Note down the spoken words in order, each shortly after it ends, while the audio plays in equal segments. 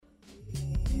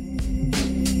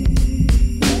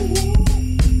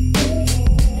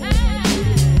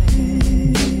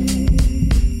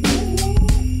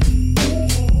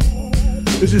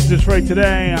This is Detroit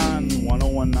Today on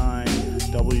 101.9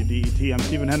 WDET. I'm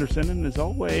Stephen Henderson, and as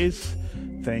always,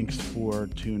 thanks for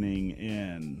tuning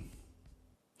in.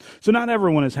 So not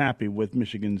everyone is happy with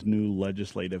Michigan's new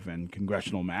legislative and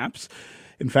congressional maps.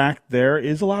 In fact, there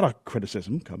is a lot of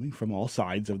criticism coming from all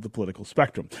sides of the political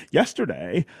spectrum.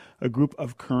 Yesterday, a group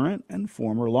of current and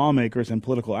former lawmakers and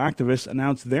political activists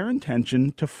announced their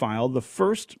intention to file the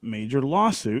first major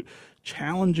lawsuit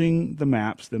challenging the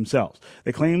maps themselves.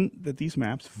 They claim that these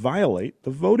maps violate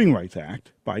the Voting Rights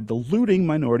Act by diluting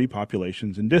minority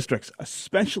populations in districts,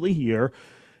 especially here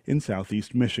in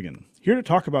southeast Michigan. Here to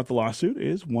talk about the lawsuit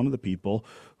is one of the people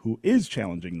who is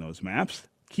challenging those maps.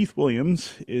 Keith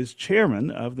Williams is chairman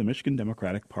of the Michigan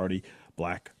Democratic Party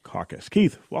Black Caucus.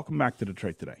 Keith, welcome back to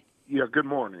Detroit Today. Yeah, good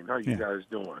morning. How are you guys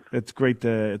doing? It's great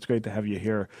to have you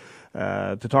here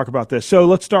to talk about this. So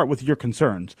let's start with your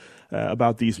concerns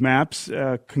about these maps,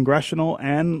 congressional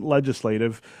and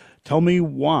legislative. Tell me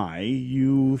why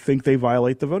you think they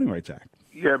violate the Voting Rights Act.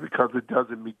 Yeah, because it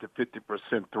doesn't meet the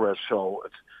 50% threshold.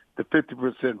 It's the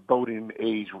 50% voting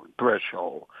age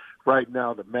threshold. Right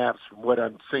now, the maps, from what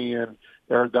I'm seeing,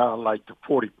 they're down like to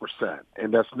 40%,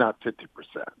 and that's not 50%.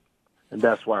 And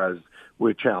that's why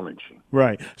we're challenging.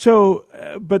 Right. So,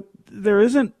 but there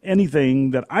isn't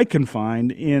anything that I can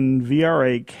find in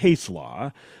VRA case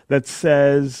law that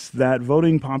says that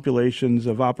voting populations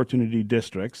of opportunity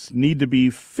districts need to be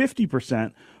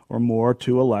 50% or more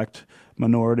to elect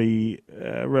minority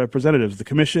representatives. The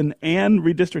commission and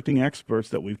redistricting experts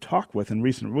that we've talked with in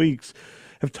recent weeks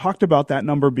have talked about that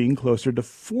number being closer to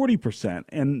 40%.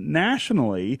 And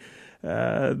nationally,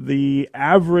 the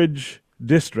average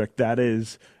district that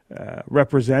is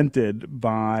represented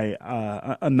by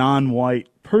a non-white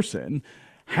person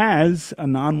has a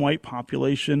non-white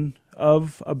population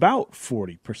of about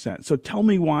 40%. So tell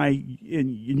me why,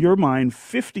 in your mind,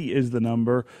 50 is the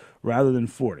number rather than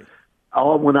 40.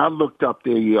 When I looked up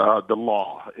the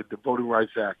law, the Voting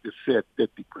Rights Act, it said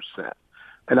 50%.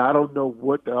 And I don't know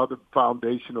what the other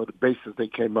foundation or the basis they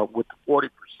came up with the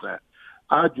 40%.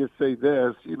 I just say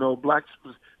this, black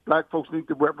folks need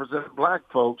to represent black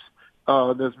folks.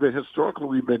 There's been historically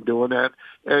we've been doing that.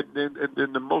 And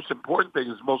then the most important thing,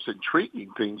 the most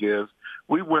intriguing thing is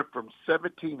we went from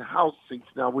 17 House seats,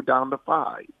 now we're down to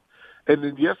 5. And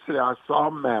then yesterday I saw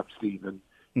a map, Stephen,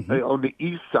 on the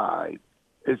east side.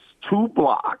 It's 2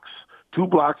 blocks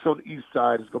on the east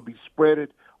side. It's going to be spread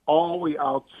all the way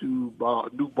out to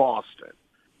New Boston.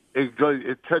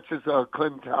 It touches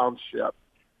Clinton Township.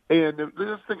 And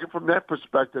just thinking from that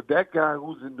perspective, that guy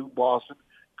who's in New Boston,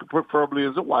 preferably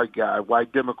is a white guy,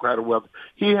 white Democrat or whatever,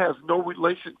 he has no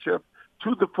relationship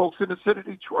to the folks in the city of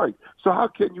Detroit. So how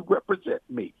can you represent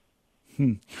me?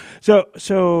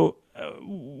 So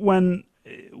when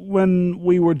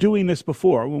we were doing this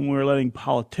before, when we were letting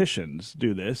politicians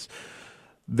do this,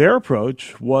 their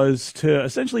approach was to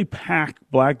essentially pack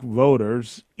black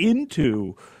voters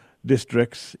into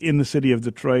districts in the city of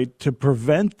Detroit to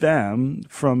prevent them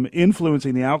from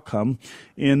influencing the outcome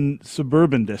in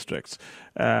suburban districts.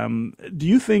 Do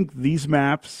you think these new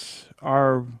maps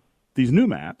are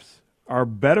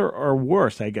better or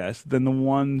worse, I guess, than the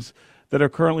ones that are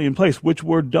currently in place, which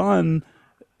were done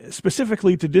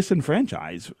specifically to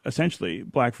disenfranchise, essentially,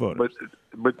 black voters?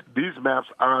 But these maps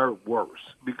are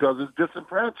worse because it's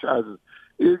disenfranchises.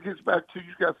 It gets back to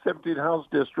you got 17 House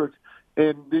districts,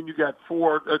 and then you got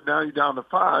 4, now you're down to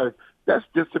 5. That's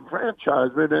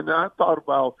disenfranchisement. And I thought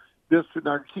about this, and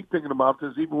I keep thinking about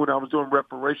this even when I was doing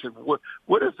reparation.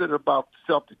 What is it about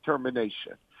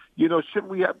self-determination? Shouldn't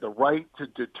we have the right to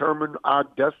determine our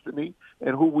destiny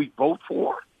and who we vote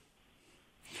for?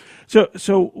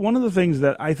 So one of the things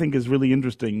that I think is really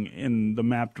interesting in the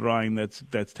map drawing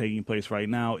that's taking place right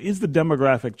now is the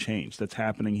demographic change that's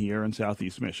happening here in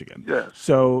southeast Michigan. Yes.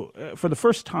 So for the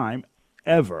first time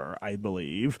ever, I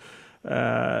believe,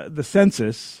 the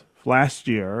census last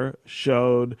year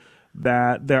showed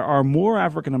that there are more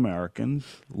African Americans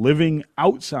living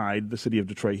outside the city of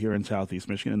Detroit here in southeast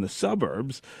Michigan in the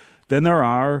suburbs than there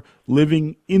are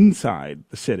living inside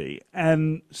the city.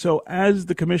 And so as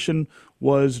the commission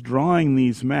was drawing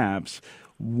these maps,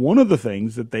 one of the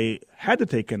things that they had to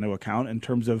take into account in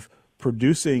terms of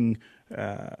producing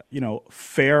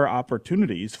fair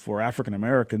opportunities for African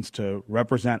Americans to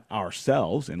represent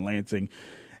ourselves in Lansing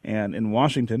and in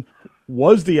Washington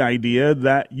was the idea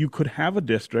that you could have a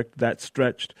district that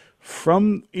stretched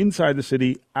from inside the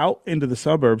city out into the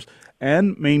suburbs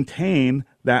and maintain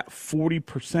that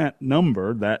 40%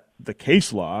 number that the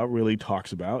case law really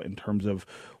talks about in terms of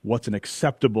what's an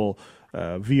acceptable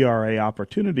VRA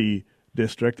opportunity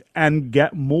district and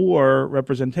get more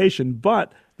representation,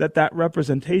 but that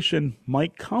representation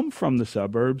might come from the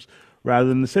suburbs rather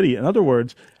than the city. In other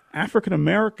words, African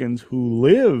Americans who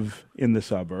live in the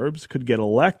suburbs could get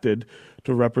elected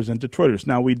to represent Detroiters.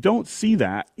 Now, we don't see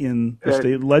that in the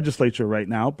state legislature right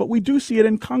now, but we do see it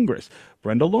in Congress.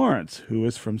 Brenda Lawrence, who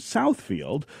is from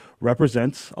Southfield,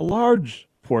 represents a large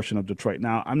portion of Detroit.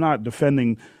 Now, I'm not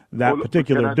defending that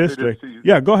particular district.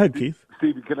 Yeah, go ahead, Keith.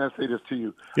 Stevie, can I say this to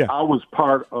you? Yeah. I was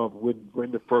part of when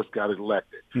Brenda first got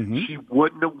elected. Mm-hmm. She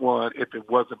wouldn't have won if it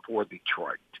wasn't for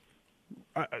Detroit.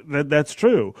 That's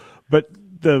true. But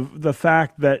the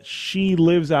fact that she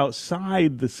lives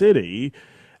outside the city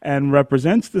and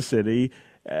represents the city,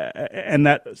 and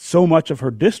that so much of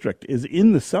her district is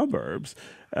in the suburbs,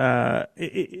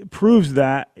 it proves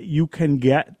that you can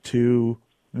get to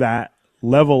that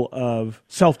level of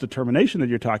self-determination that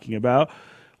you're talking about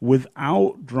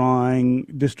without drawing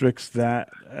districts that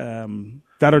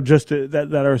are just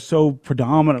that are so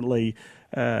predominantly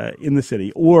in the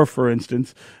city, or, for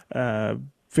instance,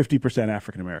 50%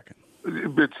 African American.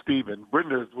 But Stephen,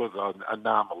 Brenda was an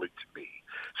anomaly to me.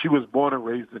 She was born and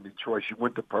raised in Detroit. She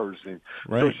went to Pershing,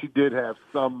 right. So she did have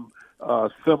some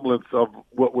semblance of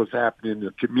what was happening in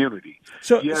the community.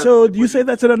 So you say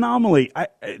that's an anomaly.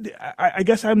 I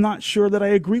guess I'm not sure that I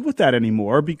agree with that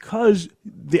anymore, because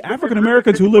the African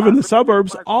Americans who live in the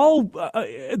suburbs, all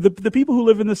the people who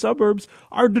live in the suburbs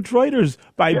are Detroiters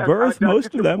by birth.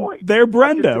 Most of them, they're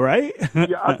Brenda, right?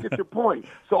 Yeah, I get your point.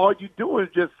 So all you do is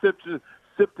just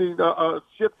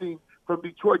shifting from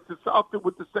Detroit to Southfield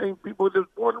with the same people that was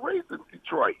born and raised in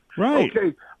Detroit. Right.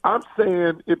 Okay. I'm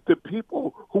saying if the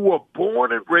people who were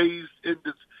born and raised in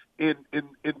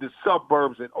the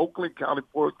suburbs in Oakland County,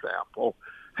 for example,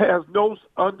 has no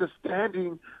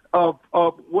understanding of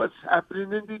what's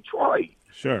happening in Detroit.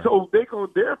 Sure. So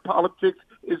their politics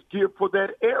is geared for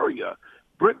that area.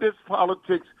 Brenda's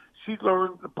politics, she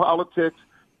learned the politics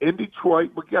in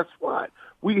Detroit, but guess what?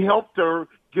 We helped her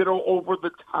get her over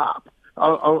the top.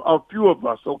 A few of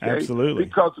us, okay? Absolutely.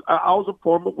 Because I was a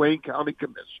former Wayne County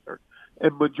commissioner,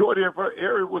 and majority of her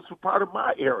area was a part of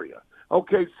my area.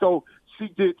 Okay, so she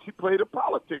played the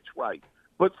politics right.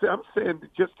 But see, I'm saying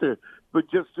just to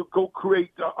go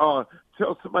create, tell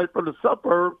somebody from the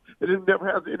suburbs that it never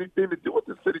has anything to do with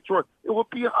the city of Detroit, it would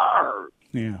be hard.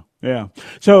 Yeah.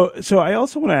 So I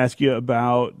also want to ask you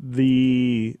about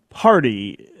the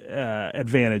party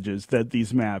advantages that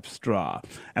these maps draw.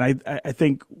 And I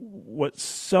think what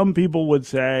some people would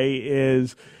say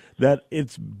is that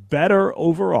it's better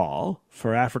overall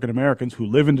for African Americans who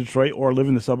live in Detroit or live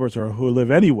in the suburbs or who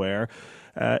live anywhere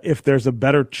if there's a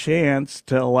better chance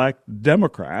to elect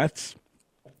Democrats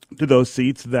to those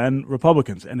seats than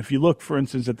Republicans. And if you look, for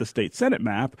instance, at the state Senate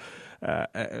map,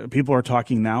 people are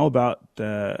talking now about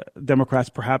Democrats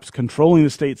perhaps controlling the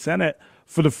state Senate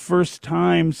for the first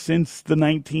time since the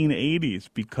 1980s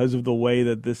because of the way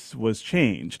that this was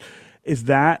changed. I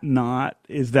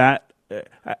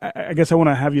guess I want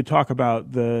to have you talk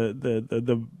about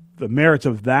the merits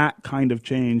of that kind of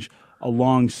change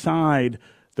alongside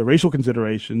the racial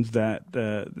considerations that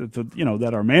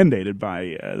are mandated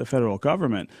by the federal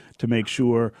government to make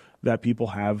sure that people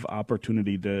have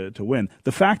opportunity to win.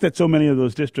 The fact that so many of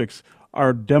those districts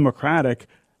are Democratic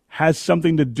has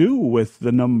something to do with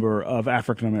the number of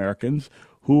African Americans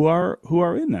who are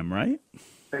in them, right?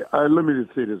 Let me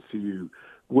just say this to you.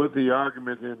 What the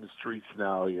argument in the streets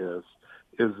now is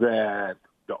that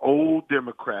the old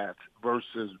Democrats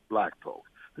versus black folks,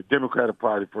 the Democratic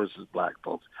Party versus black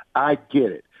folks. I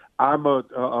get it. I'm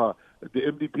the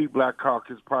MDP Black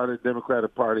Caucus part of the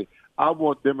Democratic Party. I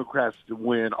want Democrats to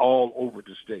win all over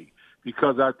the state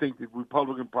because I think the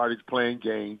Republican Party's playing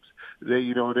games.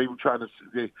 They were trying to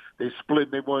they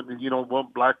split. They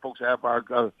want black folks have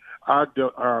our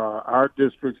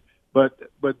districts. But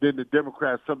then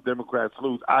some Democrats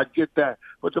lose. I get that.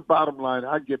 But the bottom line,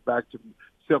 I get back to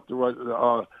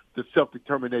the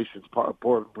self-determination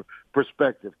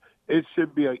perspective. It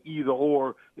should be an either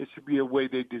or. It should be a way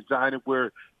they design it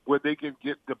where they can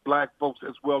get the black folks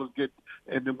as well as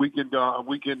and then we can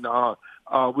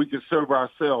serve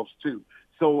ourselves too.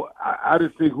 So I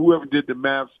just think whoever did the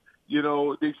maps,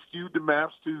 they skewed the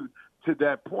maps to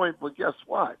that point. But guess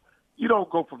what? You don't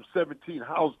go from 17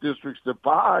 House districts to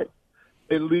 5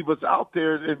 and leave us out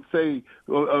there and say,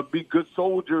 be good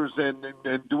soldiers and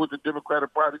do what the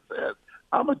Democratic Party says.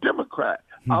 I'm a Democrat.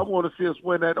 I want to see us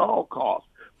win at all costs.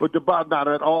 But not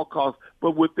at all costs,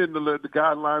 but within the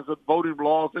guidelines of voting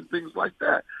laws and things like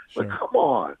that. Sure. But come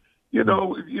on.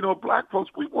 Black folks,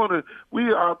 we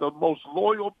are the most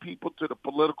loyal people to the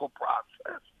political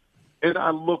process. and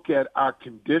I look at our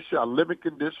condition, our living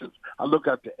conditions, I look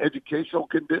at the educational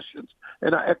conditions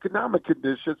and our economic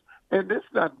conditions, and it's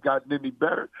not gotten any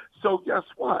better. So guess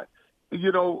what? We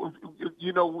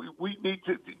need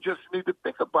to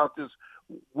think about this.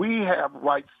 We have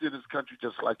rights in this country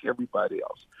just like everybody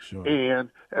else. Sure. And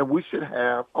we should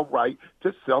have a right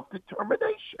to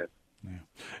self-determination.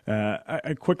 Yeah.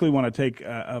 I quickly want to take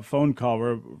a phone call.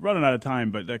 We're running out of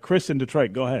time, but Chris in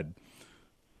Detroit, go ahead.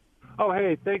 Oh,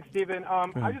 hey, thanks, Stephen.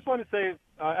 I just want to say,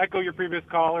 echo your previous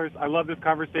callers. I love this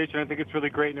conversation. I think it's really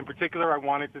great. And in particular, I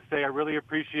wanted to say I really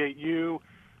appreciate you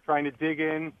trying to dig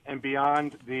in and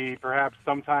beyond the perhaps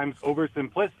sometimes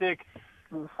oversimplistic.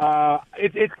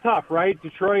 It's tough, right?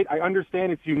 Detroit, I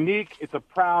understand it's unique. It's a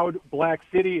proud black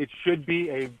city. It should be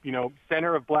a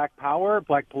center of black power,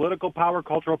 black political power,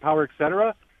 cultural power,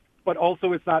 etc. But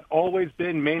also it's not always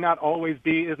been, may not always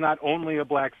be, is not only a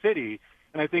black city.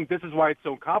 And I think this is why it's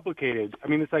so complicated. I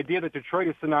mean, this idea that Detroit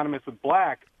is synonymous with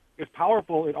black is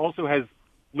powerful. It also has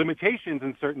limitations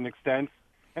in certain extents.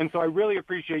 And so I really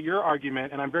appreciate your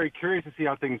argument, and I'm very curious to see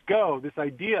how things go. This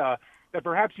idea that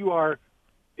perhaps you are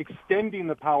extending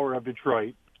the power of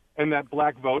Detroit and that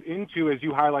black vote into, as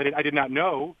you highlighted, I did not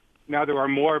know, now there are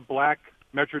more black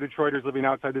Metro Detroiters living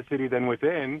outside the city than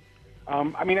within.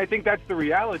 I think that's the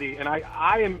reality, and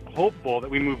I am hopeful that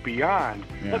we move beyond.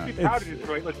 Yeah, let's be proud of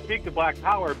Detroit. Let's speak to black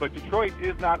power, but Detroit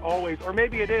is not always, or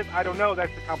maybe it is. I don't know.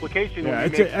 That's the complication. Yeah,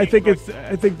 I think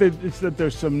that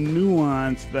there's some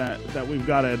nuance that we've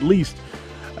got to at least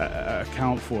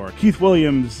account for. Keith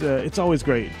Williams, it's always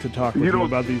great to talk with you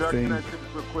about these things.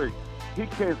 Real quick. He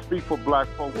can't speak for black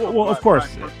folks. Well, of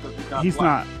course, he's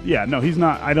not. Yeah, no, he's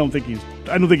not. I don't think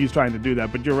he's trying to do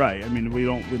that. But you're right. I mean, we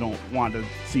don't want to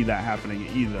see that happening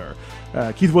either.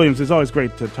 Keith Williams, it's always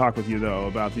great to talk with you though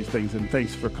about these things, and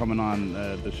thanks for coming on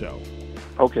the show.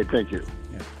 Okay, thank you.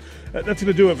 That's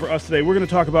going to do it for us today. We're going to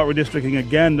talk about redistricting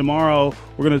again tomorrow.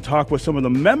 We're going to talk with some of the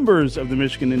members of the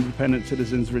Michigan Independent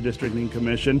Citizens Redistricting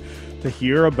Commission to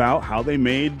hear about how they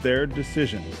made their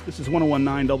decisions. This is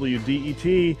 101.9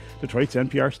 WDET, Detroit's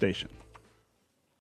NPR station.